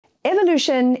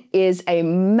Evolution is a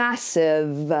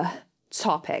massive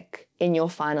topic in your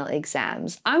final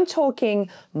exams. I'm talking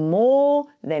more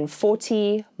than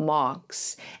 40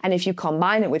 marks. And if you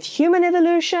combine it with human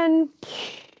evolution,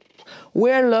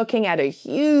 we're looking at a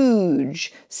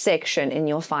huge section in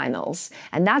your finals.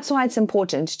 And that's why it's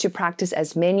important to practice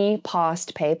as many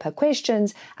past paper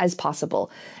questions as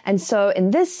possible. And so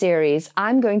in this series,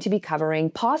 I'm going to be covering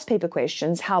past paper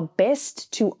questions, how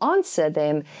best to answer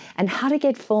them, and how to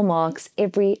get full marks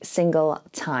every single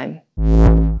time.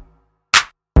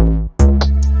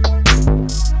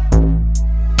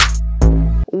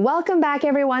 Welcome back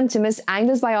everyone to Miss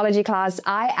Angler's biology class.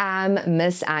 I am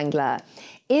Miss Angler.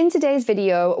 In today's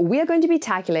video, we are going to be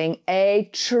tackling a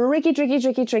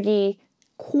tricky,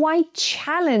 quite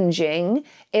challenging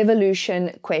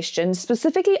evolution question,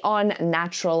 specifically on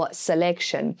natural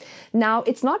selection. Now,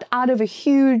 it's not out of a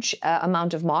huge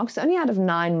amount of marks, only out of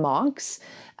 9 marks,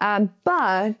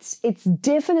 but it's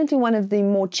definitely one of the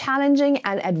more challenging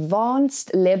and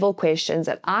advanced level questions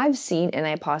that I've seen in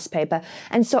a past paper.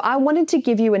 And so I wanted to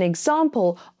give you an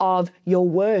example of your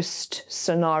worst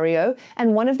scenario.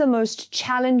 And one of the most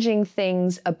challenging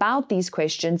things about these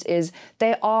questions is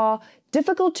they are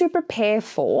difficult to prepare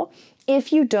for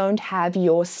if you don't have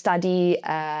your study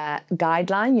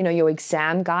guideline, your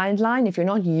exam guideline. If you're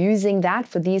not using that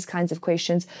for these kinds of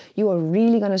questions, you are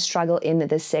really going to struggle in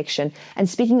this section. And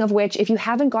speaking of which, if you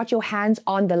haven't got your hands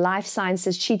on the life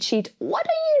sciences cheat sheet, what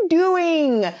are you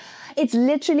doing? It's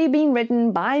literally been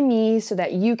written by me so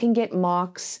that you can get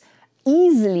marks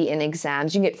easily in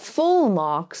exams. You can get full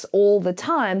marks all the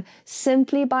time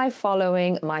simply by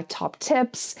following my top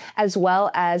tips, as well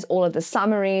as all of the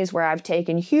summaries where I've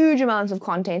taken huge amounts of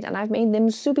content and I've made them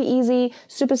super easy,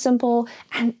 super simple,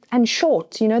 and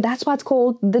short. That's why it's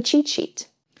called the cheat sheet.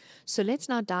 So let's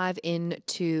now dive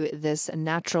into this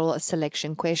natural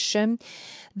selection question.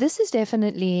 This is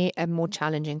definitely a more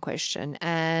challenging question,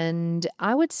 and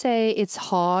I would say it's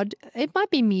hard. It might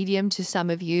be medium to some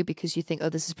of you because you think, oh,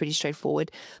 this is pretty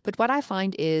straightforward. But what I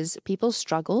find is people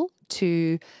struggle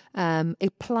to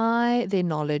apply their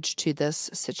knowledge to this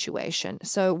situation.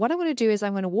 So what I'm going to do is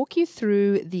I'm going to walk you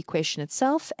through the question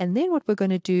itself, and then what we're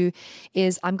going to do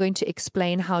is I'm going to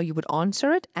explain how you would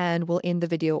answer it, and we'll end the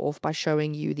video off by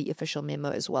showing you the official memo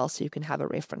as well, so you can have a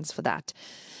reference for that.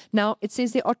 Now, it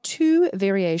says there are 2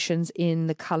 variations in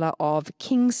the color of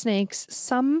king snakes.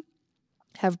 Some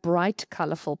have bright,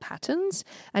 colorful patterns,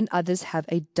 and others have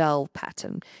a dull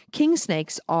pattern. King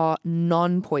snakes are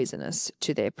non-poisonous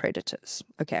to their predators.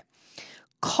 Okay.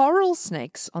 Coral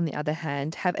snakes, on the other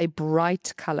hand, have a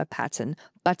bright color pattern,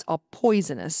 but are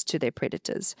poisonous to their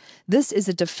predators. This is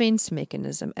a defense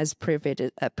mechanism as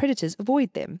predators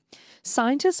avoid them.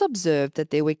 Scientists observed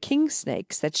that there were king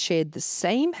snakes that shared the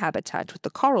same habitat with the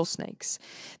coral snakes.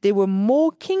 There were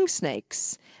more king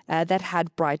snakes that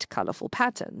had bright, colorful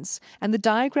patterns. And the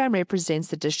diagram represents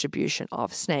the distribution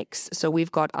of snakes. So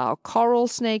we've got our coral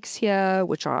snakes here,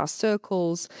 which are our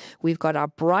circles. We've got our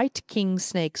bright king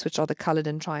snakes, which are the colored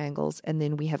in triangles. And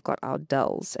then we have got our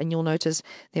dulls. And you'll notice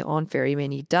there aren't very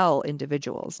many dull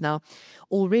individuals. Now,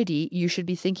 already you should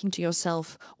be thinking to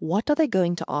yourself, what are they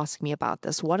going to ask me about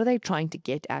this? What are they trying to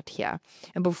get at here?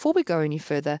 And before we go any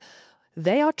further,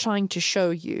 they are trying to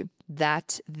show you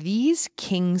that these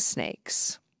king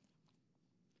snakes,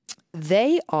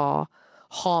 they are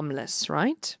harmless,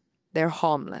 right? They're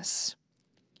harmless.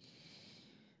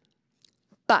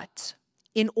 But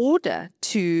in order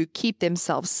to keep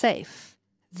themselves safe,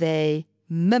 they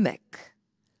mimic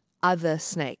other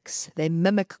snakes. They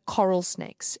mimic coral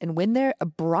snakes. And when they're a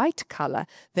bright color,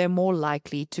 they're more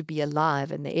likely to be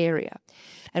alive in the area.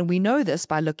 And we know this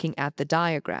by looking at the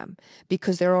diagram,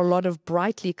 because there are a lot of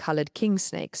brightly colored king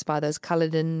snakes by those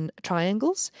colored in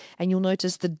triangles. And you'll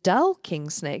notice the dull king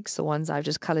snakes, the ones I've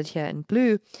just colored here in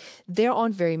blue, there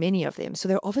aren't very many of them. So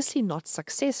they're obviously not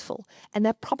successful. And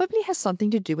that probably has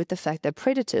something to do with the fact that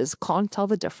predators can't tell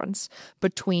the difference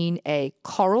between a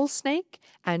coral snake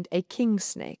and a king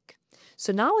snake.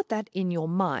 So now with that in your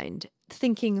mind,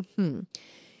 thinking,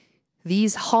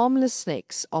 these harmless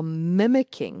snakes are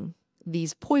mimicking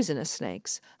these poisonous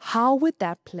snakes, how would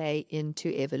that play into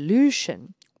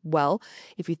evolution? Well,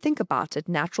 if you think about it,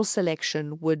 natural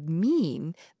selection would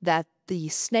mean that the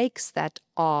snakes that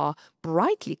are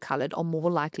brightly colored are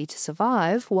more likely to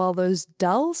survive, while those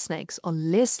dull snakes are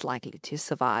less likely to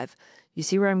survive. You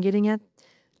see where I'm getting at?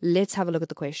 Let's have a look at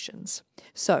the questions.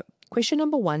 So, Question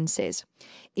number 1 says,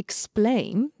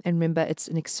 explain, and remember it's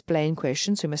an explain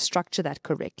question, so we must structure that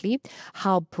correctly,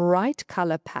 how bright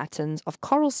color patterns of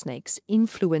coral snakes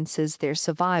influences their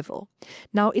survival.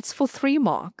 Now, it's for 3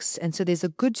 marks, and so there's a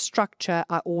good structure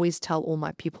I always tell all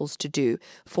my pupils to do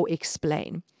for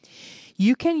explain.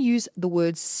 You can use the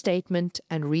words statement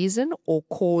and reason or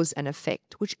cause and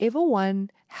effect, whichever one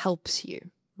helps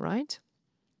you, right?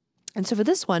 And so for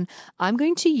this one, I'm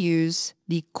going to use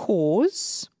the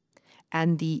cause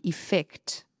and the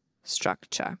effect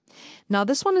structure. Now,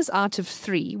 this one is out of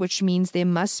 3, which means there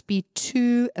must be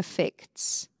 2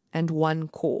 effects and 1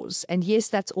 cause. And yes,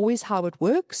 that's always how it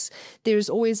works. There's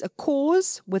always a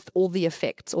cause with all the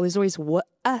effects, or there's always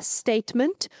a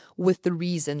statement with the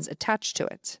reasons attached to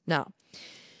it. Now,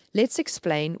 let's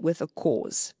explain with a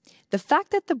cause. The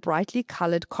fact that the brightly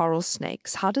colored coral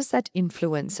snakes, how does that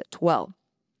influence it? Well,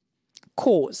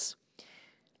 cause.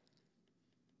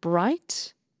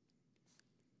 Bright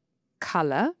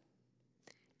color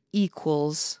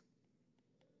equals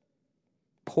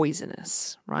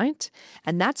poisonous, right?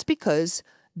 And that's because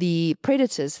the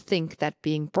predators think that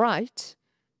being bright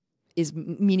is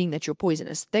meaning that you're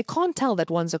poisonous. They can't tell that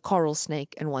one's a coral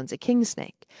snake and one's a king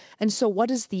snake. And so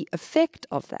what is the effect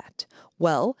of that?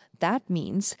 Well, that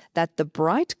means that the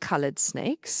bright colored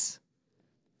snakes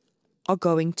are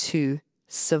going to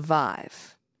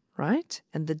survive, right?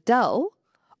 And the dull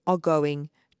are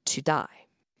going to die.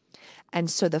 And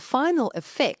so the final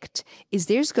effect is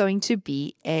there's going to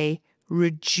be a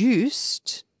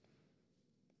reduced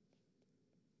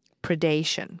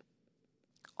predation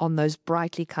on those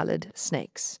brightly colored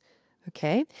snakes.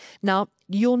 Okay, now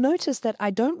you'll notice that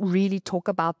I don't really talk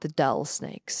about the dull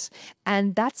snakes,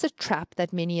 and that's a trap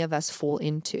that many of us fall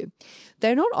into.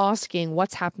 They're not asking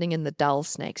what's happening in the dull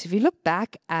snakes. If you look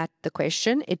back at the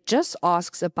question, it just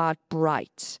asks about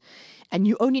bright, and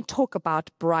you only talk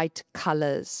about bright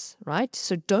colors, right?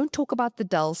 So don't talk about the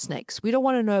dull snakes. We don't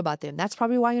want to know about them. That's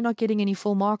probably why you're not getting any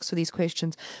full marks for these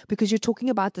questions, because you're talking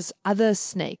about this other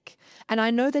snake. And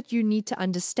I know that you need to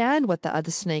understand what the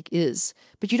other snake is,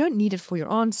 but you don't need it for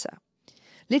your answer.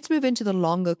 Let's move into the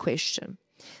longer question.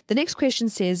 The next question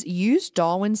says, use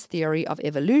Darwin's theory of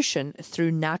evolution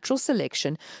through natural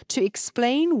selection to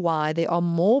explain why there are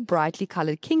more brightly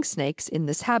colored king snakes in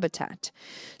this habitat.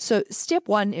 So step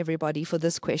 1, everybody, for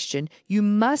this question, you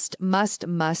must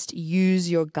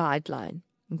use your guideline.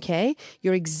 Okay,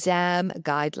 your exam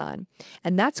guideline.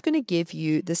 And that's going to give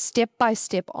you the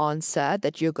step-by-step answer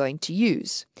that you're going to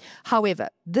use. However,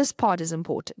 this part is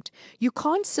important. You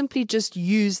can't simply just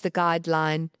use the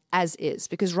guideline as is,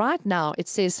 because right now it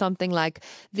says something like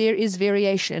there is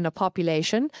variation in a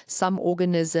population. Some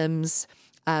organisms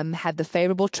have the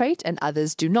favorable trait and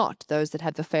others do not. Those that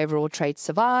have the favorable trait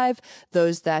survive.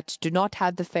 Those that do not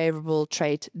have the favorable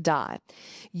trait die.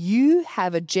 You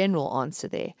have a general answer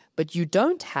there, but you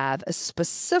don't have a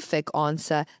specific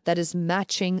answer that is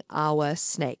matching our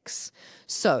snakes.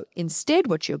 So instead,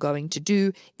 what you're going to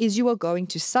do is you are going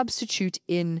to substitute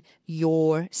in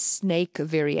your snake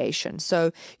variation.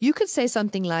 So you could say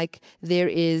something like there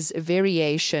is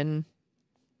variation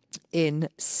in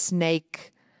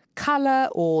snake color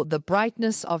or the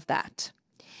brightness of that.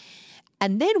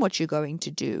 And then what you're going to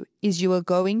do is you are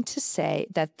going to say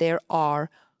that there are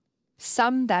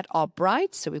some that are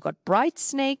bright. So we've got bright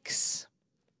snakes,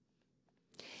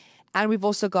 and we've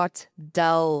also got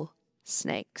dull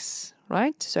snakes,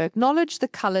 right? So acknowledge the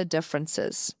color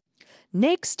differences.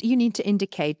 Next, you need to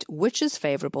indicate which is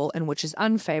favorable and which is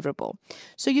unfavorable.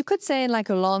 So you could say in like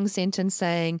a long sentence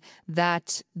saying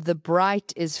that the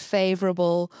bright is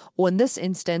favorable, or in this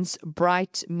instance,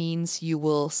 bright means you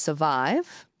will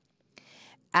survive.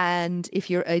 And if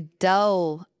you're a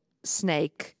dull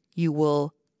snake, you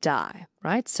will die,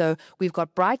 right? So we've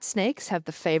got bright snakes have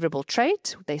the favorable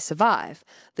trait, they survive.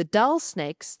 The dull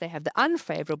snakes, they have the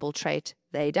unfavorable trait,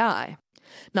 they die.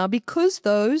 Now, because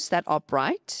those that are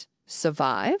bright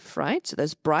survive, right? So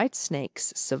those bright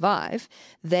snakes survive,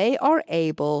 they are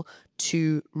able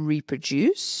to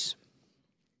reproduce.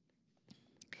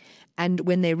 And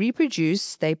when they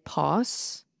reproduce, they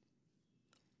pass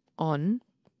on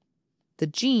the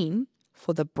gene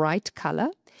for the bright color.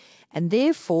 And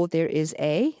therefore, there is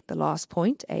the last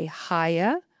point, a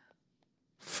higher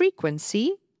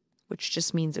frequency, which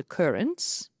just means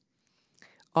occurrence,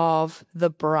 of the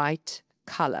bright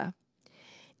color.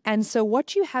 And so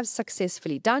what you have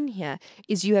successfully done here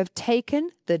is you have taken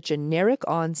the generic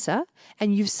answer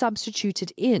and you've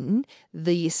substituted in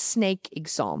the snake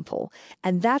example.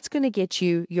 And that's going to get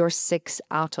you your 6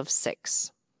 out of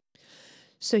 6.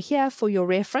 So here for your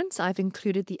reference, I've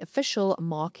included the official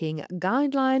marking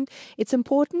guideline. It's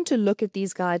important to look at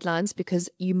these guidelines because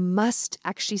you must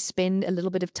actually spend a little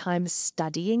bit of time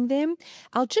studying them.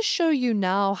 I'll just show you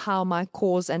now how my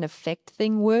cause and effect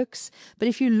thing works. But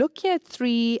if you look here at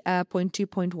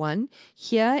 3.2.1,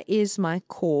 here is my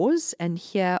cause and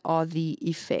here are the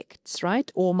effects,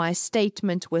 right? Or my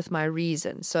statement with my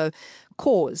reason. So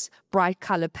cause, bright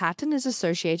color pattern is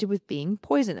associated with being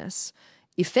poisonous.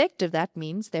 Effect of that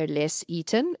means they're less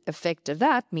eaten. Effect of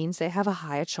that means they have a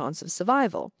higher chance of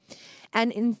survival.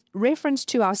 And in reference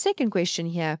to our second question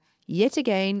here, yet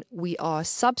again, we are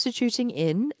substituting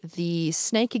in the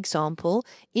snake example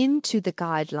into the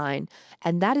guideline,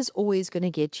 and that is always going to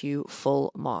get you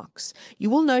full marks. You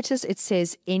will notice it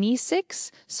says any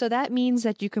 6, so that means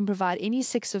that you can provide any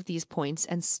 6 of these points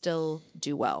and still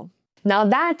do well. Now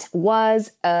that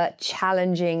was a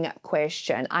challenging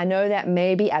question. I know that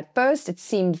maybe at first it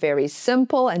seemed very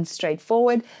simple and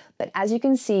straightforward, but as you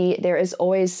can see, there is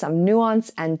always some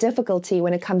nuance and difficulty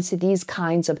when it comes to these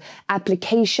kinds of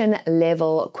application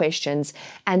level questions.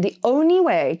 And the only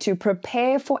way to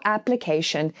prepare for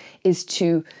application is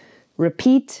to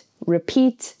repeat,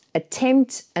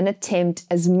 attempt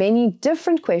as many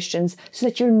different questions so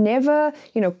that you're never,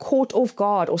 caught off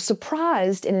guard or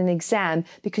surprised in an exam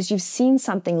because you've seen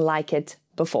something like it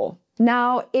before.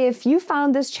 Now, if you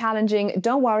found this challenging,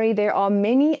 don't worry, there are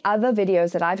many other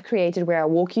videos that I've created where I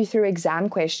walk you through exam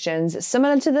questions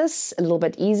similar to this, a little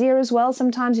bit easier as well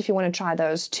sometimes if you want to try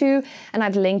those too. And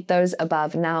I've linked those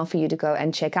above now for you to go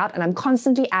and check out. And I'm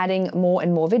constantly adding more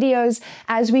and more videos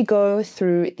as we go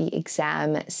through the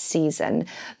exam season.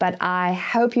 But I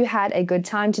hope you had a good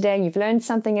time today and you've learned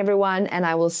something, everyone, and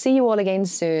I will see you all again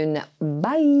soon.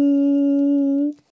 Bye!